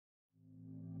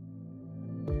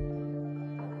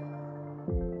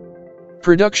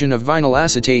Production of vinyl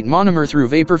acetate monomer through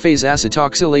vapor phase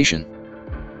acetoxylation.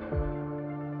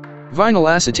 Vinyl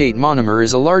acetate monomer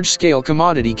is a large-scale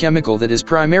commodity chemical that is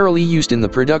primarily used in the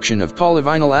production of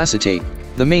polyvinyl acetate,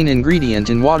 the main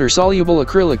ingredient in water-soluble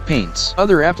acrylic paints.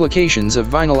 Other applications of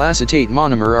vinyl acetate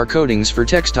monomer are coatings for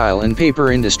textile and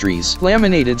paper industries,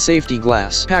 laminated safety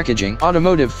glass, packaging,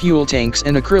 automotive fuel tanks,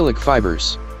 and acrylic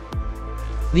fibers.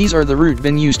 These are the route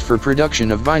been used for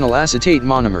production of vinyl acetate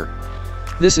monomer.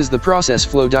 This is the process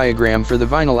flow diagram for the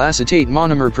vinyl acetate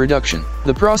monomer production.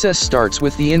 The process starts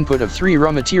with the input of 3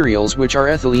 raw materials, which are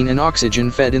ethylene and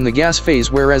oxygen, fed in the gas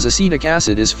phase, whereas acetic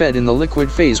acid is fed in the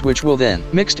liquid phase, which will then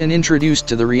mixed and introduced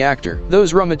to the reactor.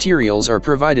 Those raw materials are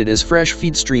provided as fresh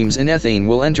feed streams, and ethane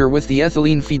will enter with the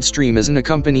ethylene feed stream as an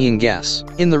accompanying gas.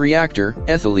 In the reactor,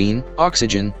 ethylene,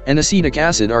 oxygen, and acetic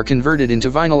acid are converted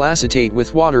into vinyl acetate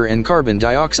with water and carbon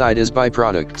dioxide as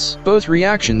byproducts. Both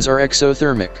reactions are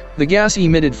exothermic. The gas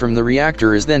emitted from the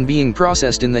reactor is then being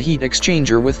processed in the heat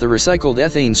exchanger with the recycled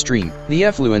ethane stream. The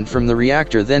effluent from the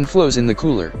reactor then flows in the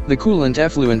cooler. The coolant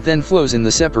effluent then flows in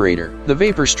the separator. The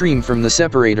vapor stream from the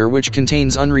separator, which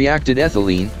contains unreacted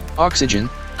ethylene, oxygen,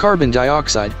 carbon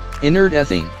dioxide, inert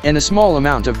ethane, and a small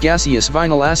amount of gaseous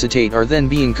vinyl acetate, are then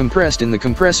being compressed in the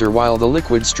compressor, while the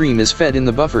liquid stream is fed in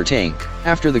the buffer tank.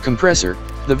 After the compressor,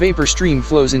 the vapor stream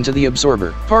flows into the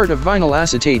absorber. Part of vinyl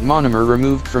acetate monomer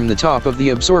removed from the top of the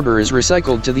absorber is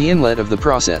recycled to the inlet of the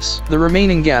process. The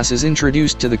remaining gas is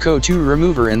introduced to the CO2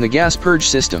 remover and the gas purge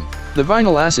system. The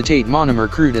vinyl acetate monomer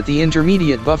crude at the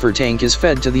intermediate buffer tank is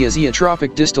fed to the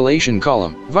azeotropic distillation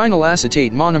column. Vinyl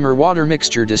acetate monomer water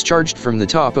mixture discharged from the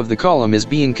top of the column is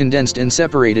being condensed and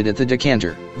separated at the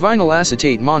decanter. Vinyl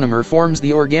acetate monomer forms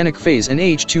the organic phase, and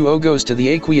H2O goes to the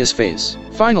aqueous phase.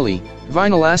 Finally,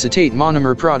 vinyl acetate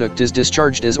monomer product is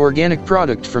discharged as organic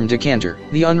product from decanter.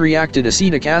 The unreacted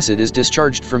acetic acid is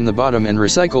discharged from the bottom and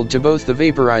recycled to both the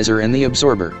vaporizer and the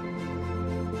absorber.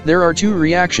 There are 2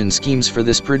 reaction schemes for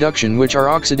this production, which are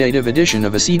oxidative addition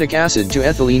of acetic acid to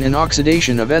ethylene and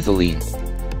oxidation of ethylene.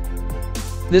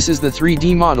 This is the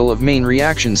 3D model of main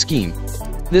reaction scheme.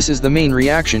 This is the main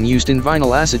reaction used in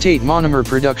vinyl acetate monomer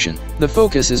production. The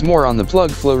focus is more on the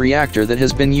plug flow reactor that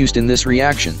has been used in this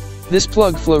reaction. This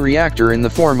plug flow reactor, in the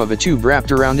form of a tube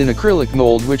wrapped around an acrylic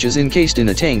mold which is encased in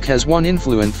a tank, has 1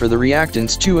 influent for the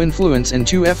reactants, 2 influents and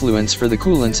 2 effluents for the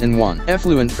coolants, and 1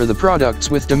 effluent for the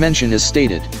products with dimension as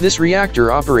stated. This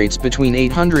reactor operates between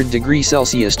 800 degrees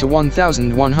Celsius to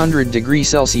 1100 degrees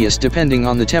Celsius depending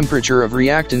on the temperature of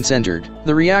reactants entered.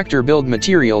 The reactor build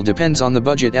material depends on the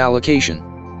budget allocation.